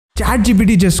Chat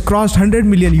GPT just crossed 100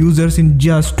 million users in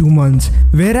just 2 months,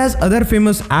 whereas other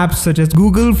famous apps such as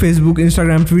Google, Facebook,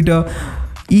 Instagram, Twitter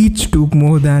each took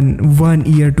more than 1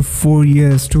 year to 4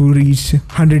 years to reach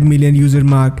 100 million user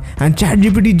mark, and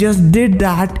ChatGPT just did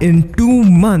that in 2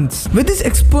 months. With this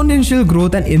exponential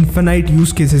growth and infinite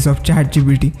use cases of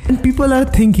ChatGPT, and people are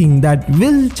thinking that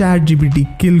will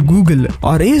ChatGPT kill Google,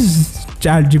 or is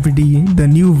ChatGPT the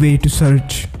new way to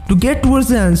search? To get towards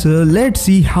the answer, let's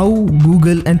see how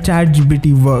Google and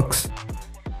ChatGPT works.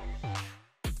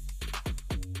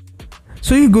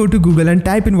 So you go to Google and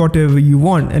type in whatever you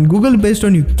want, and Google, based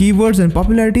on your keywords and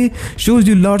popularity, shows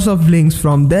you lots of links.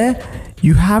 From there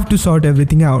you have to sort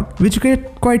everything out, which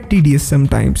get quite tedious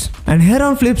sometimes. And here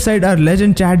on flip side, our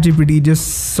legend ChatGPT just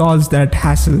solves that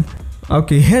hassle.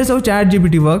 Okay, here's how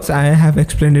ChatGPT works. I have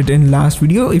explained it in last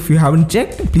video. If you haven't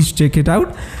checked, please check it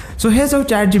out. So here's how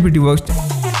ChatGPT works.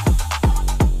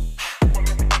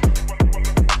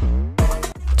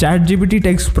 ChatGPT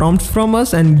takes prompts from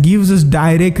us and gives us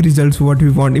direct results what we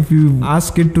want. If you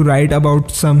ask it to write about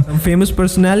some famous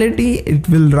personality, it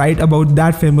will write about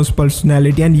that famous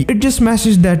personality, and it just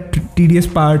smashes that tedious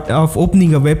part of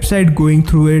opening a website, going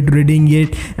through it, reading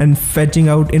it, and fetching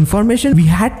out information. We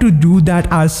had to do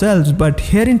that ourselves, but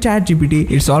here in ChatGPT,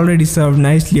 it's already served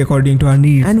nicely according to our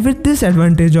needs. And with this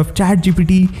advantage of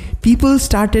ChatGPT, people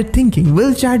started thinking,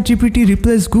 will ChatGPT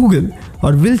replace Google,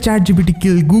 or will ChatGPT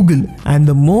kill Google? And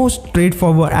the most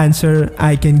straightforward answer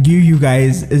I can give you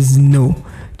guys is no.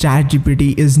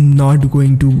 ChatGPT is not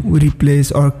going to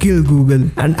replace or kill Google,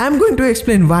 and I'm going to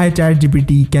explain why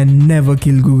ChatGPT can never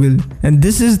kill Google. And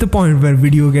this is the point where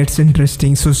video gets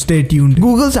interesting, so stay tuned.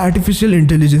 Google's artificial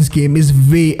intelligence game is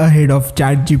way ahead of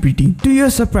ChatGPT. To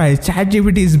your surprise,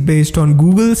 ChatGPT is based on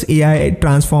Google's AI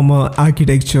transformer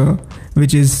architecture,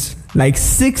 which is like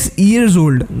 6 years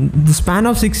old. The span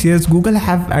of 6 years, Google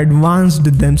have advanced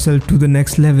themselves to the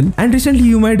next level. And recently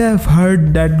you might have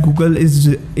heard that Google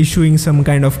is issuing some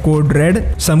kind of code red,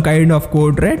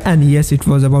 and yes, it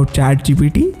was about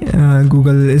ChatGPT.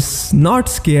 Google is not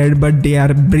scared, but they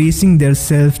are bracing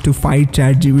themselves to fight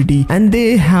ChatGPT, and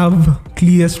they have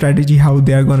clear strategy how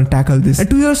they are gonna tackle this. And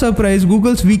to your surprise,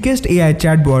 Google's weakest AI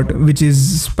chatbot, which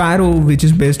is Sparrow, which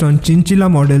is based on Chinchilla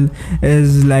model,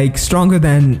 is like stronger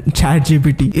than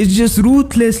ChatGPT. It just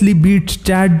ruthlessly beats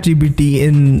ChatGPT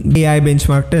in AI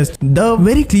benchmark test. The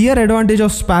very clear advantage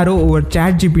of Sparrow over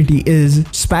ChatGPT is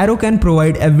Sparrow can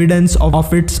provide evidence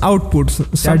of its outputs.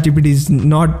 ChatGPT is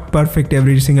not perfect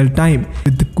every single time.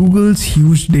 With Google's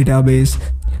huge database,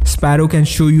 Sparrow can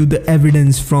show you the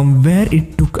evidence from where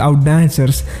it took out the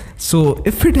answers. So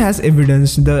if it has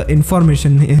evidence, the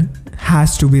information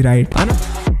has to be right.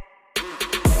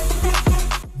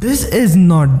 This is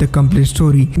not the complete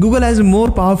story. Google has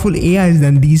more powerful AIs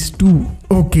than these two.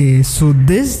 Okay, so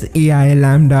this AI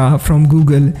LaMDA from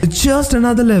Google is just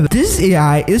another level. This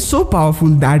AI is so powerful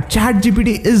that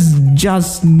ChatGPT is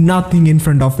just nothing in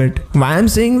front of it. Why I'm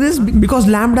saying this? Because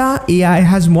LaMDA AI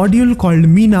has module called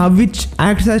Mina, which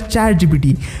acts as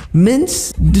ChatGPT.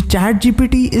 Means the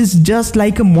ChatGPT is just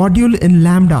like a module in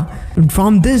LaMDA.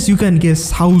 From this you can guess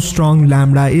how strong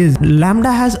LaMDA is.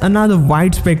 LaMDA has another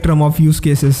wide spectrum of use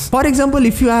cases. For example,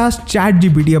 if you ask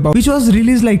ChatGPT about, which was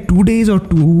released like 2 days or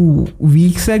 2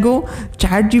 weeks ago,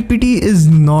 ChatGPT is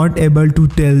not able to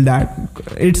tell that.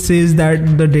 It says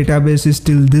that the database is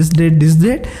still this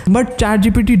date, but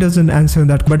ChatGPT doesn't answer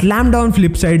that. But LaMDA on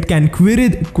flip side can query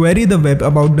the web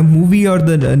about the movie or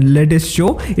the latest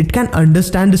show. It can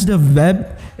understand the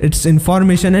web, its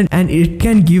information, and it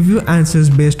can give you answers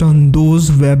based on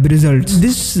those web results.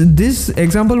 This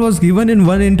example was given in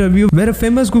one interview where a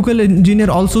famous Google engineer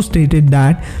also stated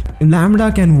that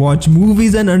LaMDA can watch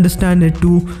movies and understand it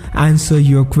to answer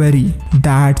your query.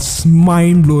 That's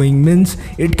mind-blowing. Means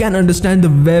it can understand the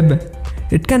web,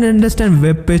 it can understand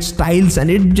web page styles, and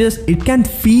it can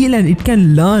feel and it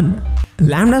can learn.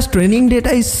 LaMDA's training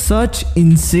data is such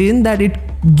insane that it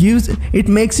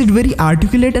makes it very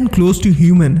articulate and close to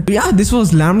human. Yeah, this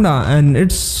was LaMDA, and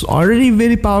it's already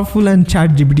very powerful, and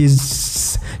ChatGPT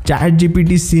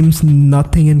seems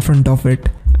nothing in front of it.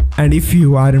 And if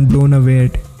you aren't blown away,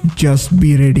 just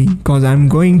be ready, because I'm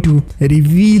going to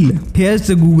reveal. Here's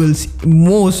the Google's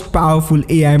most powerful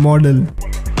AI model.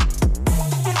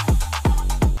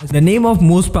 The name of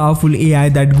most powerful AI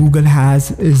that Google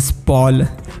has is PaLM.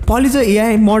 PaLM is an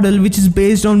AI model which is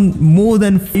based on more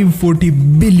than 40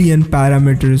 billion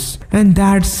parameters, and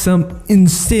that's some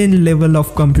insane level of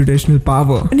computational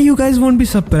power. And you guys won't be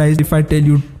surprised if I tell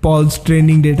you PaLM's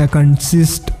training data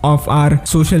consists of our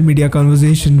social media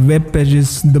conversation, web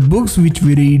pages, the books which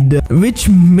we read, which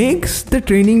makes the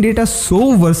training data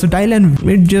so versatile and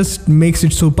it just makes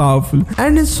it so powerful.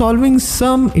 And in solving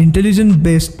some intelligence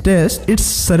based tests, it's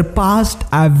surpassed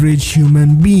average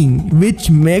human being, which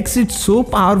makes it so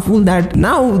powerful that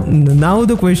now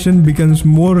the question becomes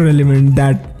more relevant,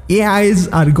 that AIs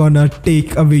are gonna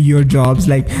take away your jobs.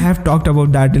 Like I have talked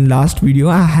about that in last video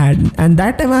I had, and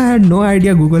that time I had no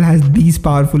idea Google has these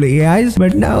powerful AIs,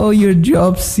 but now your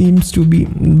job seems to be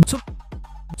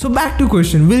so back to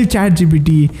question, will Chat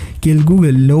GPT kill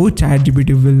Google? No, Chat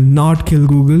GPT will not kill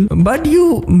Google. But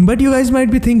you guys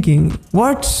might be thinking,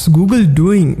 what's Google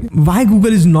doing? Why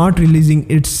Google is not releasing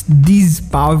these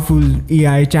powerful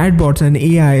AI chatbots and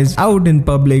AIs out in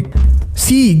public?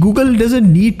 See, Google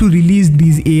doesn't need to release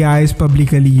these AIs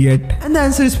publicly yet. And the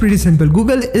answer is pretty simple.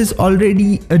 Google is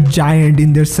already a giant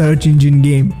in their search engine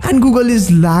game, and Google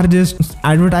is largest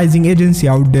advertising agency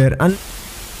out there.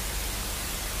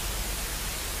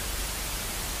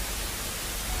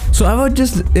 So I was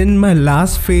just in my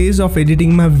last phase of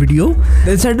editing my video,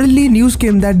 then suddenly news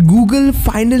came that Google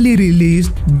finally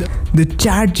released the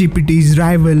Chat GPT's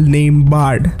rival named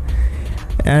Bard.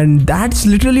 And that's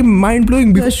literally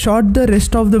mind-blowing because I shot the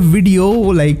rest of the video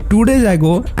like 2 days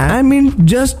ago. I mean,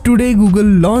 just today Google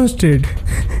launched it,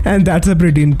 and that's a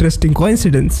pretty interesting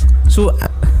coincidence. So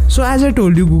as I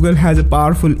told you, Google has a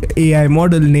powerful AI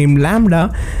model named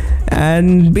LaMDA,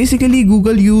 and basically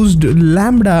Google used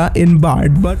LaMDA in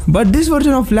Bard, but this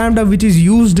version of LaMDA which is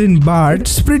used in Bard,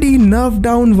 it's pretty nerfed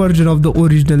down version of the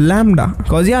original LaMDA,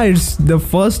 because yeah, it's the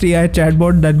first AI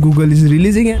chatbot that Google is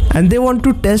releasing it, and they want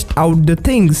to test out the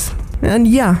things. And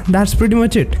yeah, that's pretty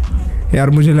much it. यार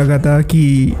मुझे लगा था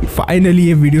कि finally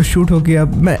ये video shoot हो गया,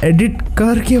 अब मैं एडिट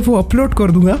करके वो अपलोड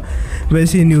कर दूंगा,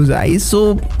 वैसे न्यूज़ आई.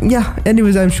 सो या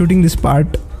anyways I am shooting this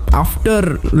part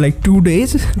after like 2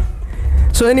 days.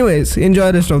 So anyways,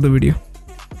 enjoy the rest of the video.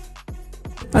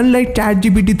 Unlike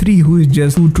ChatGPT 3, who is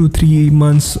just 2 to 3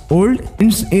 months old,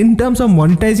 in terms of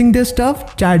monetizing their stuff,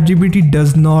 ChatGPT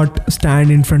does not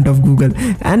stand in front of Google.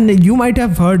 And you might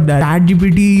have heard that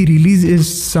ChatGPT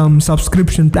releases some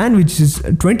subscription plan which is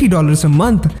 $20 a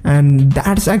month, and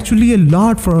that's actually a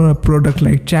lot for a product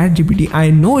like ChatGPT. I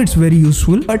know it's very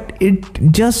useful, but it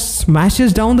just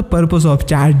smashes down the purpose of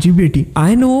ChatGPT.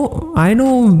 I know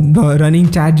the running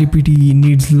ChatGPT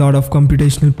needs a lot of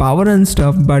computational power and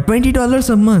stuff, but $20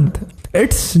 a month,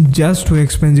 it's just too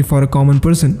expensive for a common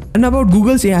person. And about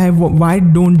Google's AI, why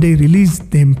don't they release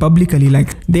them publicly?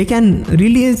 Like they can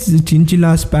release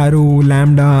Chinchilla, Sparrow,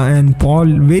 LaMDA and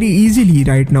PaLM very easily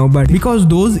right now, but because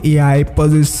those AI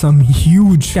possess some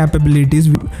huge capabilities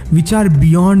which are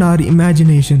beyond our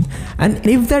imagination, and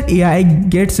if that AI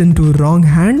gets into wrong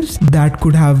hands, that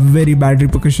could have very bad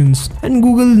repercussions, and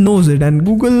Google knows it, and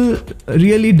Google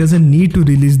really doesn't need to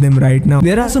release them right now.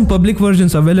 There are some public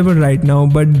versions available right now,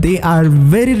 but they are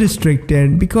very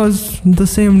restricted because the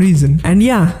same reason. And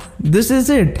yeah, this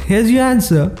is it. Here's your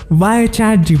answer, why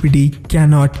ChatGPT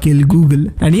cannot kill Google.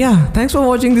 And yeah, thanks for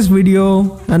watching this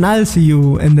video, and I'll see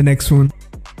you in the next one.